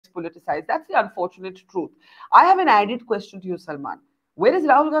politicized. That's the unfortunate truth. I have an added question to you, Salman. Where is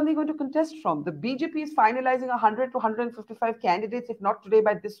Rahul Gandhi going to contest from? The BJP is finalizing 100 to 155 candidates, if not today,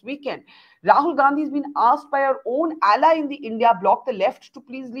 by this weekend. Rahul Gandhi has been asked by our own ally in the India bloc, the left, to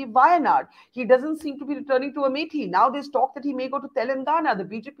please leave Wayanad. He doesn't seem to be returning to Amethi. Now there's talk that he may go to Telangana. The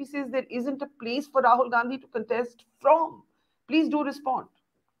BJP says there isn't a place for Rahul Gandhi to contest from. Please do respond.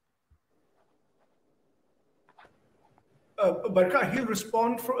 Barkha, he'll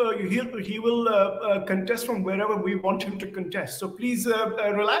respond. He will contest from wherever we want him to contest. So please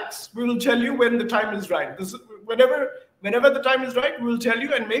relax. We will tell you when the time is right. Whenever the time is right, we will tell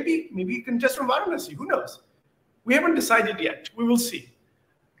you, and maybe he contest from Varanasi. Who knows? We haven't decided yet. We will see.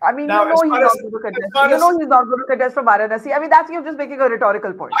 I mean, now, he's not going to contest. He's not going to contest from Varanasi. I mean, that's you're just making a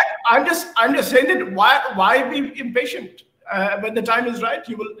rhetorical point. I'm just saying that why be impatient? When the time is right,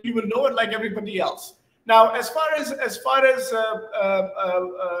 you will know it like everybody else. Now, as far as can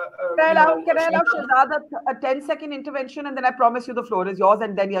I allow Shehzaad a 10-second intervention, and then I promise you the floor is yours,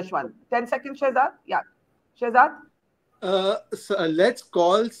 and then Yashwant. 10 seconds, Shehzaad. Yeah, Shehzaad. So let's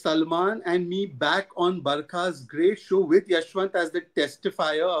call Salman and me back on Barkha's great show with Yashwant as the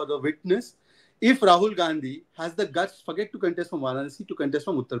testifier or the witness. If Rahul Gandhi has the guts, forget to contest from Varanasi, to contest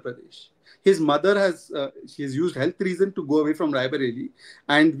from Uttar Pradesh. His mother has used health reason to go away from Raebareli,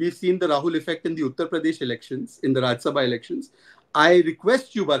 and we've seen the Rahul effect in the Uttar Pradesh elections, in the Rajya Sabha elections. I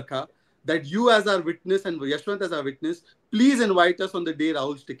request you, Barkha, that you as our witness and Yashwant as our witness, please invite us on the day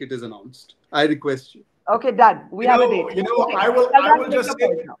Rahul's ticket is announced. I request you. Okay, done. We have a date. Okay. I will just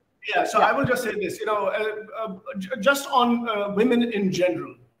say, yeah. So I will just say this. Just on women in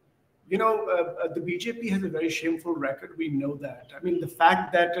general. The BJP has a very shameful record. We know that. I mean, the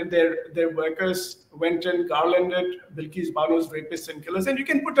fact that their workers went and garlanded Bilkis Banu's rapists and killers, and you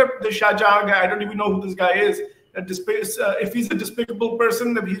can put up the Shah guy. I don't even know who this guy is. If he's a despicable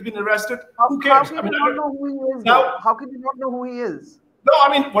person, if he's been arrested, who cares? How can you not know who he is? Now, how can you not know who he is? No, I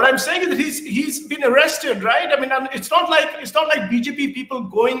mean, what I'm saying is that he's been arrested, right? I mean, it's not like BJP people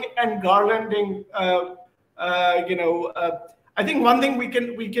going and garlanding. I think one thing we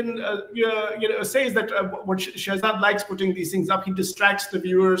can say is that what Shehzaad likes putting these things up. He distracts the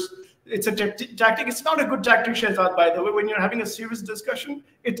viewers. It's a tactic. It's not a good tactic, Shehzaad, by the way. When you're having a serious discussion,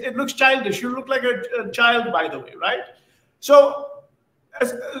 it looks childish. You look like a child, by the way, right? So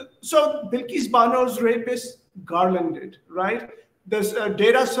Bilkis Banu's rapist garlanded, right? This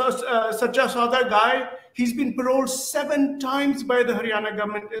Dera Sacha Sauda guy, he's been paroled 7 times by the Haryana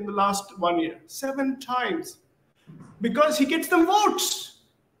government in the last 1 year. 7 times. Because he gets them votes.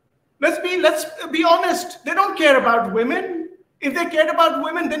 Let's be honest. They don't care about women. If they cared about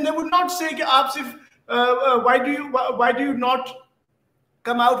women, then they would not say, Aapsif, why do you not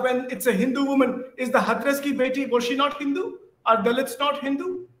come out when it's a Hindu woman? Is the Hathras ki beti, was she not Hindu? Are Dalits not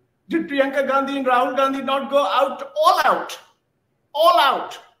Hindu? Did Priyanka Gandhi and Rahul Gandhi not go all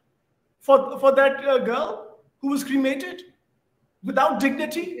out for that girl who was cremated without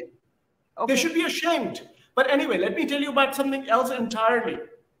dignity? Okay. They should be ashamed. But anyway, let me tell you about something else entirely.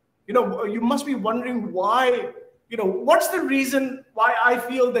 You must be wondering why, what's the reason why I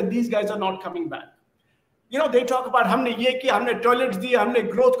feel that these guys are not coming back? They talk about humne ye kiya, humne toilets diye, humne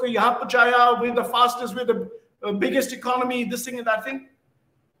growth ko yahan pahunchaya, we're the fastest, we're the biggest economy, this thing and that thing.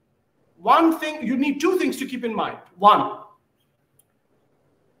 One thing, you need 2 things to keep in mind. One,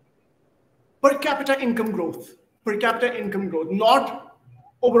 per capita income growth, not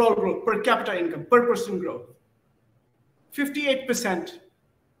overall growth, per capita income, per person growth. 58%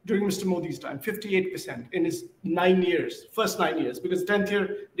 during Mr. Modi's time, 58% in his 9 years, first 9 years, because 10th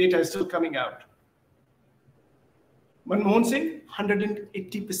year data is still coming out. Manmohan Singh,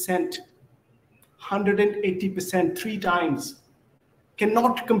 180%. 180%, 3 times.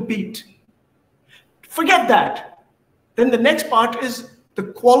 Cannot compete. Forget that. Then the next part is the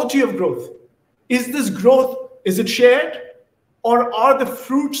quality of growth. Is this growth, is it shared? Or are the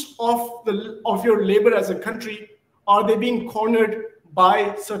fruits of your labor as a country, are they being cornered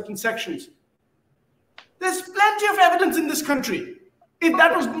by certain sections? There's plenty of evidence in this country. If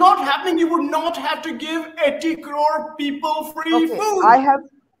that was not happening, you would not have to give 80 crore people free food.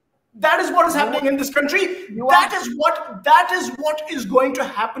 That is what is happening in this country. That is what is going to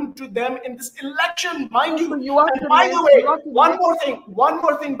happen to them in this election, mind you. And by the way, one more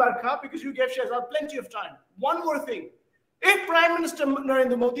thing, Barkha, because you gave Shehzaad plenty of time. One more thing. If Prime Minister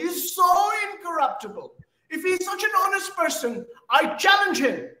Narendra Modi is so incorruptible, if he's such an honest person, I challenge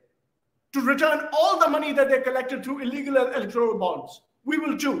him to return all the money that they collected through illegal electoral bonds. We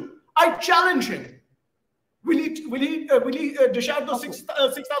will too. I challenge him. Will he dish out those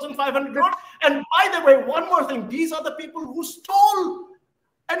 6,500 crores? And by the way, one more thing. These are the people who stole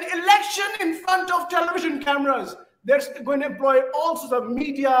An election in front of television cameras. They're going to employ all sorts of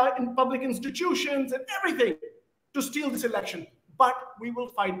media in public institutions and everything to steal this election. But we will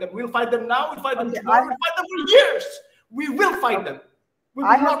fight them. We'll fight them now. We'll fight them tomorrow. We'll fight them for years. We will fight them. We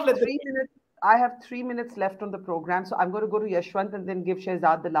will not let them. I have 3 minutes left on the program, so I'm going to go to Yashwant and then give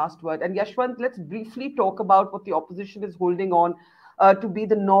Shehzaad the last word. And Yashwant, let's briefly talk about what the opposition is holding on to be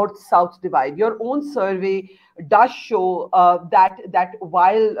the North-South divide. Your own survey does show that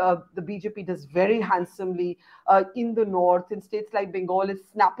while the BJP does very handsomely in the north, in states like Bengal, is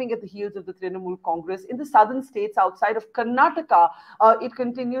snapping at the heels of the Trinamool Congress. In the southern states outside of Karnataka, it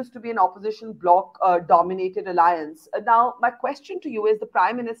continues to be an opposition bloc-dominated alliance. Now, my question to you is, the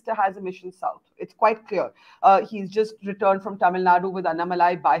Prime Minister has a mission south. It's quite clear. He's just returned from Tamil Nadu with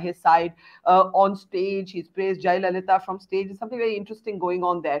Annamalai by his side on stage. He's praised Jayalalitha from stage. There's something very interesting going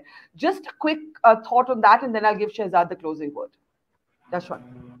on there. Just a quick thought on that, and then I'll give Shehzaad the closing word. Yashwant.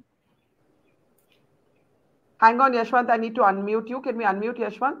 Hang on, Yashwant. I need to unmute you. Can we unmute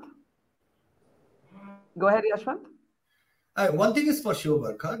Yashwant? Go ahead, Yashwant. One thing is for sure,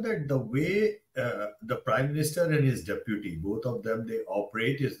 Barkha, that the way the Prime Minister and his deputy, both of them, they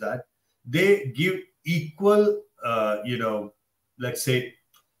operate is that they give equal, let's say,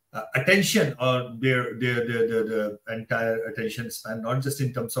 attention on their entire attention span, not just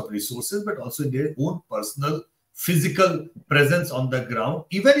in terms of resources, but also in their own personal physical presence on the ground,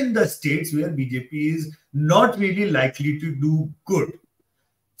 even in the states where BJP is not really likely to do good.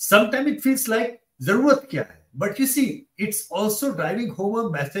 Sometimes it feels like zarurat kya hai? But you see, it's also driving home a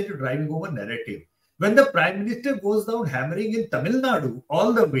message, driving home a narrative. When the Prime Minister goes down hammering in Tamil Nadu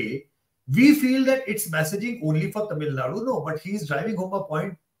all the way, we feel that it's messaging only for Tamil Nadu. No, but he's driving home a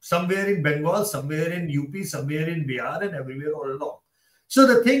point somewhere in Bengal, somewhere in UP, somewhere in Bihar, and everywhere all along. So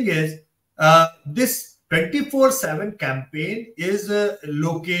the thing is, this 24/7 campaign is a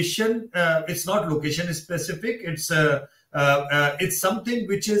location. It's not location specific. It's something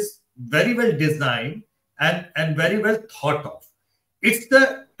which is very well designed and very well thought of. It's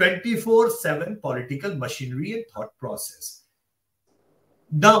the 24/7 political machinery and thought process.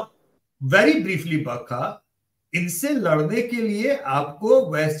 Now, very briefly, Barkha, इनसे लड़ने के लिए आपको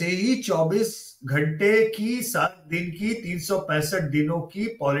वैसे ही 24 घंटे की 7 दिन की 365 दिनों की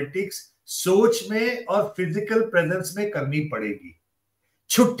पॉलिटिक्स सोच में और फिजिकल प्रेजेंस में करनी पड़ेगी.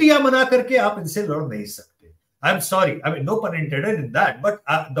 छुट्टियां मना करके आप इनसे लड़ नहीं सकते. I am sorry, I mean no पन intended in that, but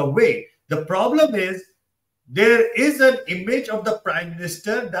the problem is there is an image of the Prime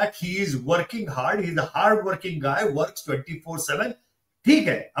Minister that he is working hard, he is a hard working guy, works 24/7. ठीक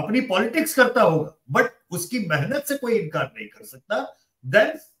है, अपनी politics करता होगा, but उसकी मेहनत से कोई इनकार नहीं कर सकता.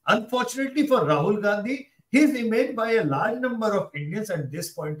 Then, unfortunately for Rahul Gandhi, his image by a large number of Indians at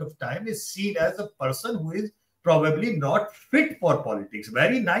this point of time is seen as a person who is probably not fit for politics.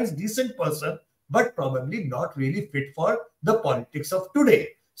 Very nice, decent person, but probably not really fit for the politics of today.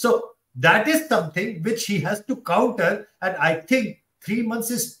 So that is something which he has to counter, and I think 3 months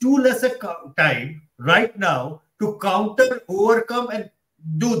is too less a time right now to counter, overcome, and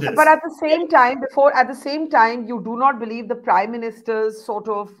do this. But at the same time, you do not believe the Prime Minister's sort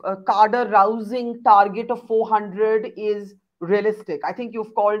of cadre-rousing target of 400 is realistic. I think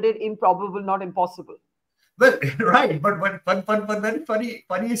you've called it improbable, not impossible. Well, right, but one very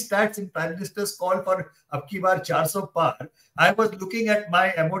funny stats in Prime Minister's call for abki baar 400 par. I was looking at my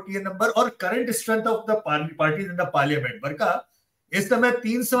MOTA number or current strength of the parties in the parliament. Barkha, इस समय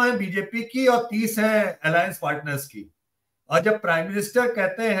 300 है BJP की और 30 है alliance partners की. और जब prime minister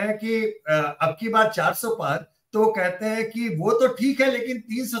कहते हैं कि अब की बार 400 पार, तो कहते हैं कि वो तो ठीक है लेकिन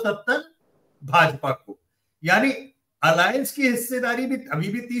 370 भाजपा को. यानी अलायंस की हिस्सेदारी भी अभी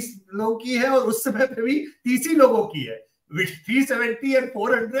भी 30 लोगों की है और उस समय पे भी 30 ही लोगों की है, with 370 and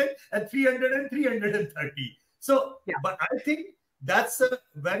 400 and 300 and 330. So, yeah. But I think that's a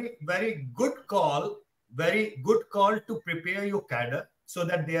very, very good call. Very good call to prepare your cadre so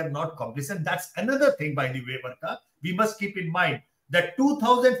that they are not complacent. That's another thing, by the way, Barkha. We must keep in mind that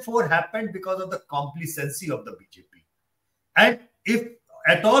 2004 happened because of the complacency of the BJP. And if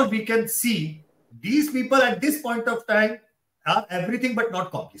at all we can see, these people at this point of time are everything but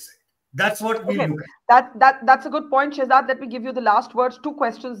not complacent. That's what we look at. That's a good point, Shehzaad. Let me give you the last words. 2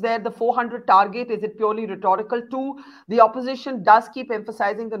 questions there. The 400 target, is it purely rhetorical? 2, the opposition does keep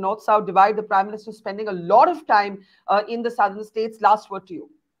emphasizing the North-South divide. The Prime Minister is spending a lot of time in the southern states. Last word to you.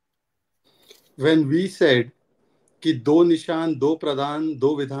 When we said कि 2 निशान, 2 प्रधान,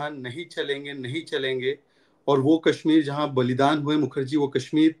 2 विधान नहीं चलेंगे और वो कश्मीर जहां बलिदान हुए मुखर्जी, वो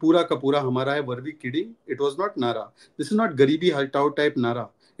कश्मीर पूरा का पूरा हमारा है, were we kidding? It was not Nara. This is not गरीबी हटाओ type Nara.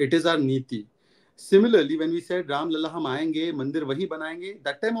 It is our नीति. Similarly, when we said Ram Lalla हम आएंगे, मंदिर वही बनाएंगे,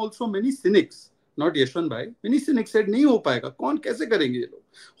 that time also many cynics, not Yashwant भाई, many cynics said नहीं हो पाएगा, कौन कैसे करेंगे ये लोग,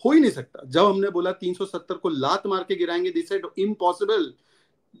 हो ही नहीं सकता. जब हमने बोला 370 को लात मार के गिराएंगे, they said impossible,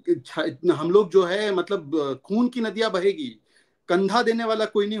 हम लोग जो है मतलब खून की नदियां बहेगी, कंधा देने वाला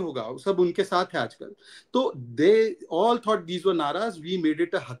कोई नहीं होगा, सब उनके साथ है आजकल. तो they all thought these were naras, we made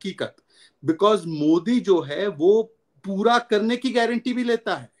it a हकीकत, because मोदी जो है वो पूरा करने की गारंटी भी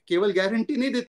लेता है, केवल गारंटी नहीं देता.